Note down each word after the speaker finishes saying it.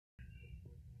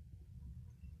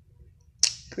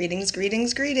Greetings,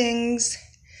 greetings, greetings.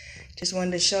 Just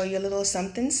wanted to show you a little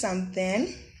something.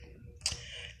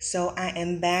 So I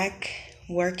am back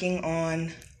working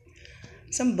on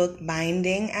some book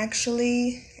binding.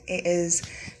 Actually, it is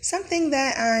something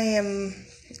that I am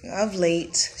of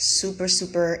late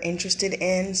super interested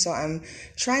in. So I'm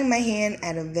trying my hand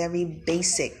at a very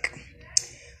basic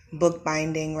book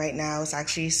binding right now. It's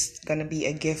actually going to be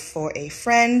a gift for a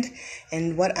friend,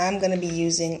 and what I'm going to be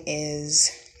using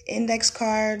is index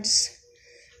cards,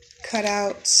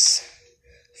 cutouts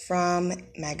from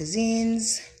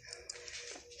magazines,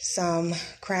 some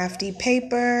crafty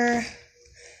paper.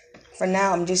 For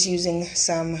now, I'm just using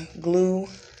some glue,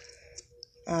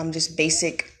 just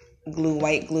basic glue,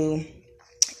 white glue,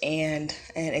 and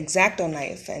an X-Acto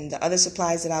knife. And the other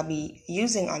supplies that I'll be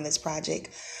using on this project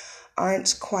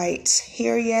aren't quite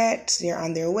here yet. They're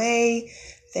on their way.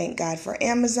 Thank God for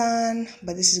Amazon.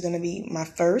 But this is going to be my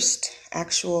first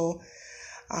actual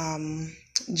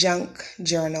junk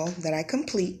journal that I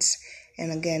complete.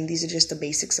 And again, these are just the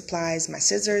basic supplies: my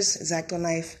scissors, X-Acto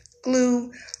knife,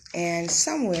 glue, and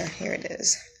somewhere, here it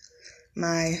is,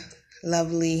 my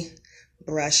lovely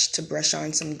brush to brush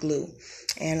on some glue.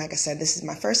 And like I said, this is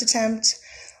my first attempt.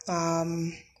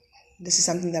 This is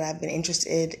something that I've been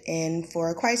interested in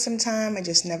for quite some time. I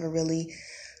just never really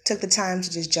took the time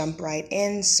to just jump right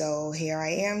in. So here I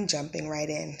am jumping right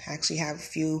in. I actually have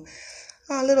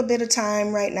a little bit of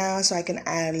time right now, so I can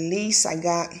at least, I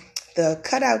got the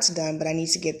cutouts done, but I need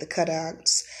to get the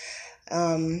cutouts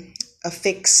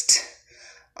affixed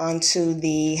onto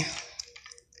the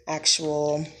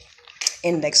actual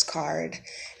index card.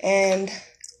 And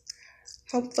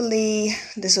hopefully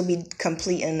this will be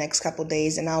complete in the next couple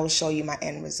days, and I will show you my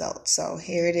end result. So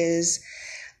here it is,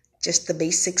 just the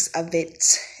basics of it,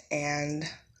 and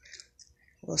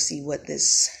we'll see what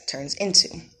this turns into.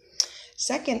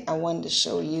 Second, I wanted to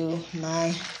show you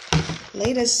my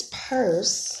latest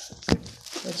purse,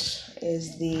 which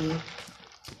is the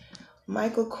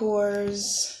Micheal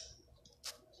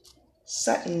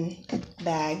Sutton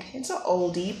bag. It's an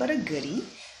oldie, but a goodie.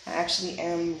 I actually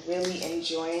am really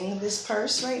enjoying this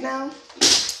purse right now.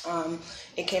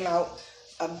 It came out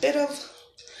a bit of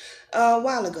a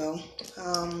while ago,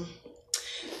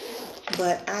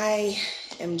 but I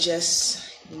am just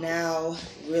now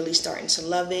really starting to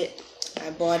love it. I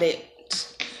bought it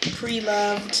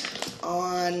pre-loved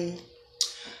on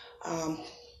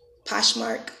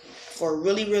Poshmark for a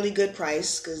really good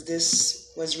price, because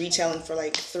this was retailing for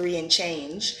like $3 and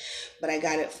change, but I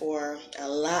got it for a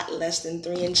lot less than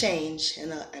 $3 and change,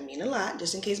 and I mean a lot,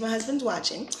 just in case my husband's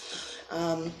watching.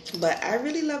 But I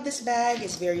really love this bag.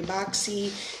 It's very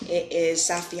boxy. It is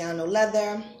Saffiano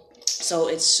leather, so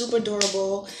it's super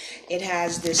durable. It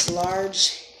has this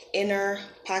large inner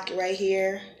pocket right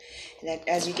here, and that,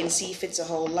 as you can see, fits a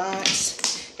whole lot.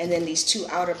 And then these two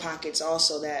outer pockets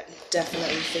also that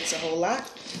definitely fits a whole lot.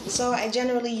 So I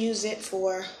generally use it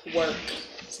for work.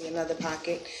 See, another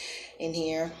pocket in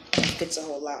here, fits a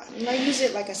whole lot. And I use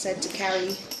it, like I said, to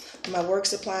carry my work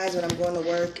supplies when I'm going to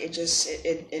work. It just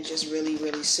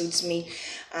really suits me.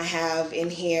 I have in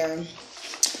here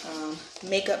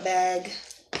makeup bag,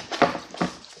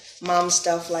 mom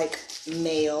stuff like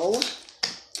mail,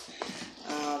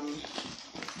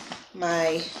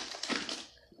 my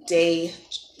day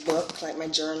book, like my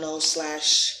journal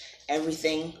 /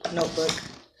 everything notebook,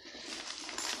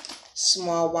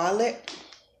 small wallet,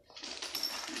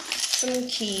 some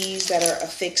keys that are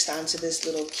affixed onto this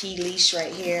little key leash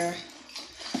right here,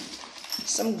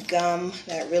 some gum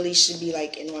that really should be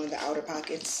like in one of the outer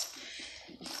pockets,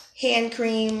 hand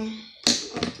cream,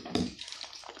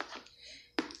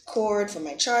 cord for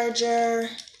my charger,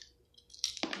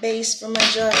 base for my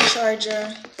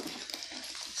charger,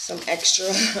 some extra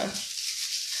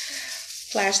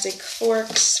plastic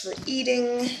forks for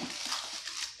eating,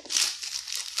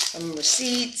 some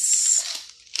receipts,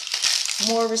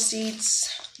 more receipts.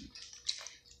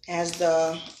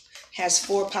 Has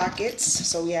 4 pockets,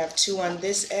 so we have 2 on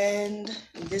this end,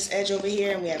 this edge over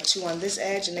here, and we have 2 on this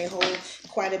edge, and they hold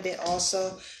quite a bit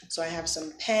also. So I have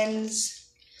some pens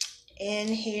in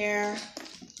here,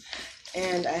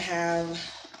 and I have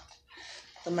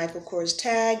the Micheal Kors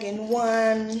tag in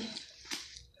one,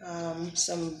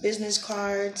 some business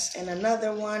cards in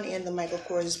another one, and the Micheal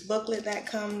Kors booklet that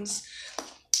comes.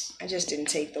 I just didn't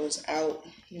take those out.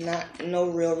 No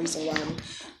real reason why I'm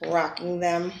rocking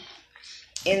them.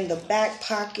 In the back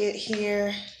pocket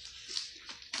here,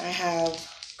 I have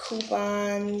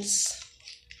coupons.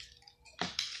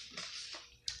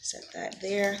 Set that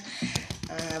there.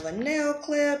 I have a nail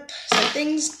clip. So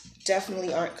things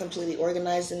definitely aren't completely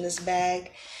organized in this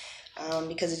bag.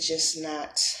 because it's just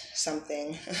not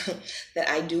something that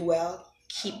I do well.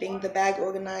 Keeping the bag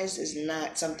organized is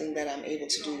not something that I'm able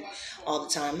to do all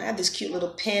the time. I have this cute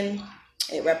little pin.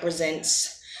 It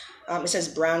represents, it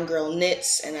says Brown Girl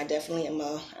Knits, and I definitely am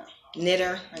a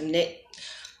knitter.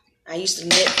 I used to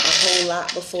knit a whole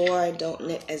lot before. I don't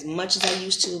knit as much as I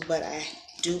used to, but I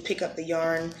do pick up the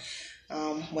yarn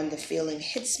when the feeling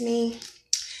hits me.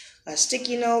 A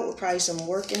sticky note with probably some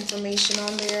work information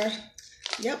on there.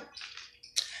 Yep.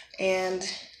 And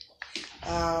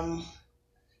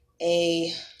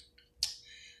a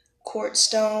quartz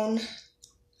stone,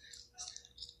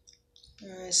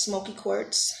 smoky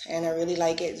quartz, and I really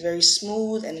like it. It's very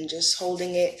smooth, and just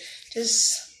holding it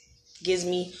just gives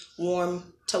me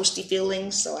warm, toasty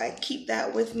feelings, so I keep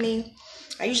that with me.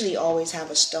 I usually always have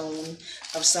a stone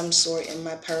of some sort in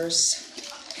my purse,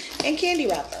 and candy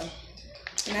wrapper.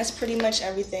 And that's pretty much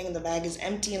everything. The bag is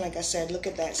empty, and like I said, look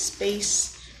at that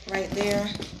space right there.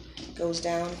 Goes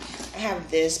down. I have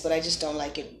this, but I just don't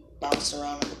like it bouncing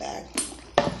around in the bag.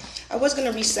 I was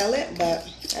going to resell it, but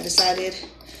I decided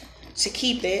to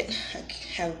keep it. I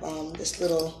have this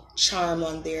little charm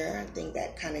on there. I think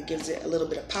that kind of gives it a little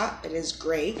bit of pop. It is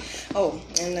gray. Oh,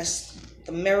 and that's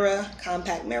the mirror,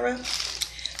 compact mirror,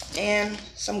 and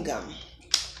some gum.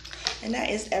 And that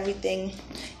is everything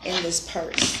in this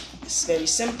purse. It's very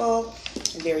simple,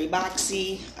 very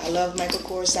boxy. I love Michael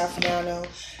Kors Saffiano.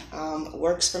 It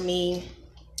works for me,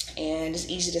 and it's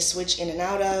easy to switch in and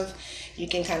out of. You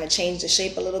can kind of change the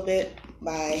shape a little bit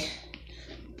by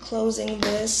closing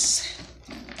this.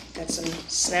 Got some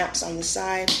snaps on the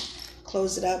side.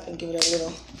 Close it up and give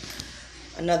it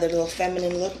another little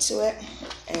feminine look to it.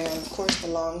 And of course the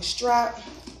long strap.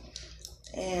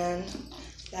 And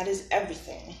that is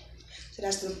everything. So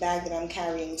that's the bag that I'm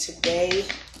carrying today.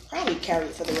 Probably carry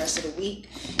it for the rest of the week.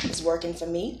 It's working for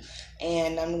me.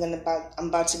 And I'm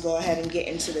about to go ahead and get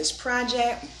into this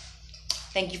project.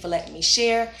 Thank you for letting me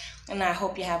share, and I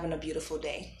hope you're having a beautiful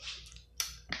day.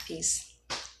 Peace.